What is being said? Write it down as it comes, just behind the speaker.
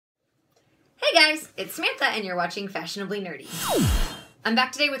guys, it's Samantha and you're watching Fashionably Nerdy. I'm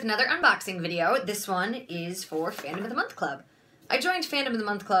back today with another unboxing video. This one is for Fandom of the Month Club. I joined Fandom of the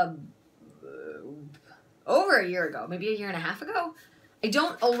Month Club over a year ago, maybe a year and a half ago. I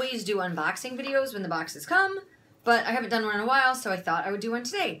don't always do unboxing videos when the boxes come, but I haven't done one in a while, so I thought I would do one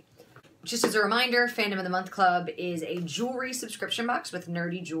today. Just as a reminder, Fandom of the Month Club is a jewelry subscription box with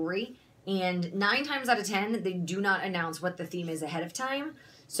nerdy jewelry, and 9 times out of 10, they do not announce what the theme is ahead of time.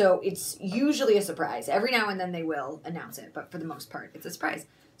 So it's usually a surprise. Every now and then they will announce it, but for the most part, it's a surprise.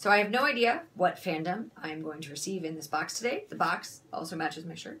 So I have no idea what fandom I'm going to receive in this box today. The box also matches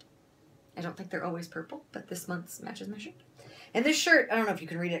my shirt. I don't think they're always purple, but this month's matches my shirt. And this shirt, I don't know if you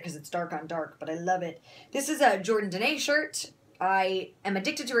can read it because it's dark on dark, but I love it. This is a Jordan Jeanneret shirt. I am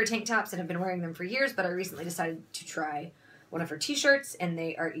addicted to her tank tops and have been wearing them for years, but I recently decided to try one of her t-shirts, and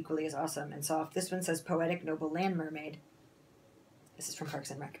they are equally as awesome and soft. This one says Poetic Noble Land Mermaid. This is from Parks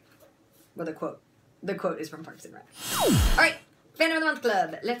and Rec. Well, the quote is from Parks and Rec. Alright, Fandom of the Month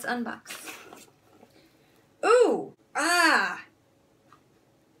Club. Let's unbox. Ooh!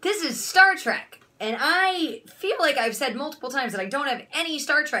 This is Star Trek. And I feel like I've said multiple times that I don't have any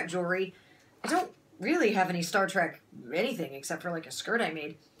Star Trek jewelry. I don't really have any Star Trek anything except for like a skirt I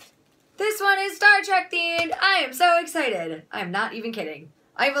made. This one is Star Trek themed. I am so excited. I am not even kidding.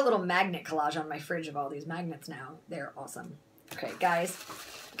 I have a little magnet collage on my fridge of all these magnets now. They're awesome. Okay, guys,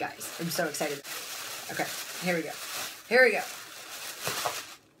 I'm so excited. Okay, here we go. Here we go.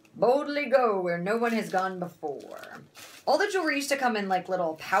 Boldly go where no one has gone before. All the jewelry used to come in like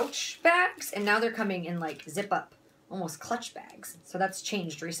little pouch bags, and now they're coming in like zip-up, almost clutch bags. So that's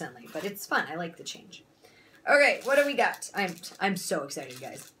changed recently, but it's fun. I like the change. Okay, what do we got? I'm so excited,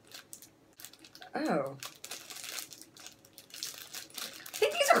 guys. Oh. I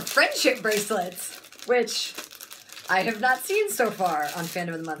think these are friendship bracelets, which I have not seen so far on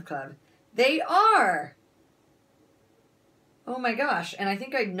Fandom of the Month Club. They are! Oh my gosh, and I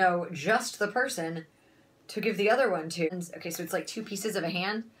think I know just the person to give the other one to. Okay, so it's like 2 pieces of a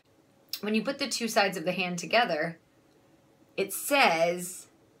hand. When you put the 2 sides of the hand together, it says,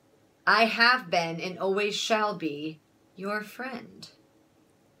 I have been and always shall be your friend.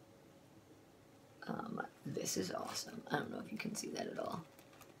 This is awesome. I don't know if you can see that at all,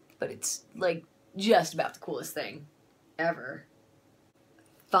 but it's like just about the coolest thing ever.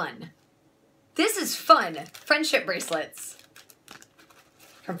 Fun. This is fun. Friendship bracelets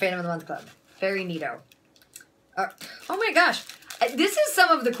from Fandom of the Month Club. Very neato. Oh my gosh. This is some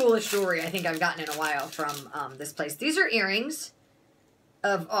of the coolest jewelry I think I've gotten in a while from this place. These are earrings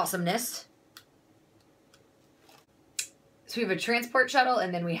of awesomeness. So we have a transport shuttle,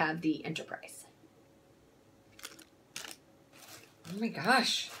 and then we have the Enterprise. Oh my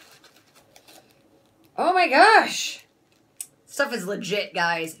gosh. Oh my gosh. Stuff is legit,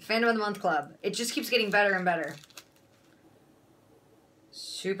 guys. Fandom of the Month Club. It just keeps getting better and better.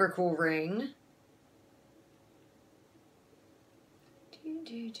 Super cool ring.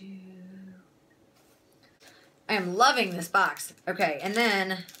 I am loving this box. Okay, and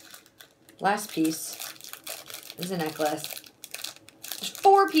then last piece is a necklace. There's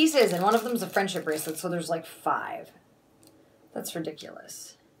 4 pieces, and one of them's a friendship bracelet, so there's like 5. That's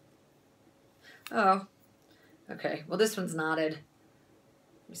ridiculous. Oh. Okay, well this one's knotted.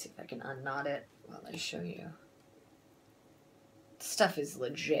 Let me see if I can unknot it while I show you. Stuff is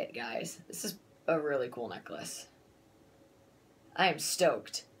legit, guys. This is a really cool necklace. I am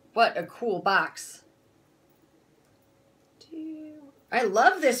stoked. What a cool box. I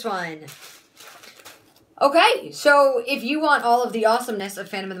love this one. Okay, so if you want all of the awesomeness of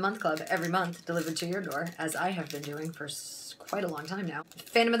Fandom of the Month Club every month delivered to your door, as I have been doing for quite a long time now,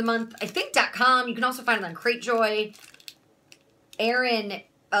 Fandom of the Month, I think .com. You can also find it on Cratejoy. Aaron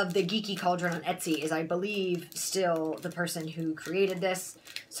of the Geeky Cauldron on Etsy is, I believe, still the person who created this.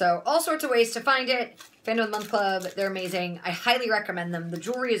 So all sorts of ways to find it. Fandom of the Month Club, they're amazing. I highly recommend them. The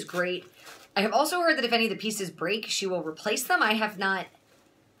jewelry is great. I have also heard that if any of the pieces break, she will replace them. I have not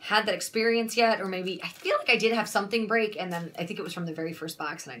had that experience yet, or maybe I feel like I did have something break, and then I think it was from the very first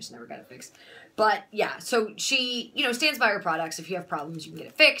box, and I just never got it fixed. But yeah, so she, you know, stands by her products. If you have problems, you can get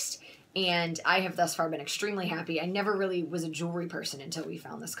it fixed, and I have thus far been extremely happy. I never really was a jewelry person until we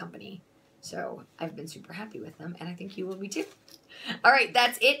found this company, so I've been super happy with them, and I think you will be too. All right,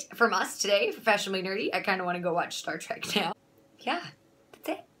 that's it from us today for Fashionably Nerdy. I kind of want to go watch Star Trek now. Yeah, that's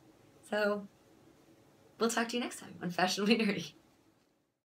it. So we'll talk to you next time on Fashionably Nerdy.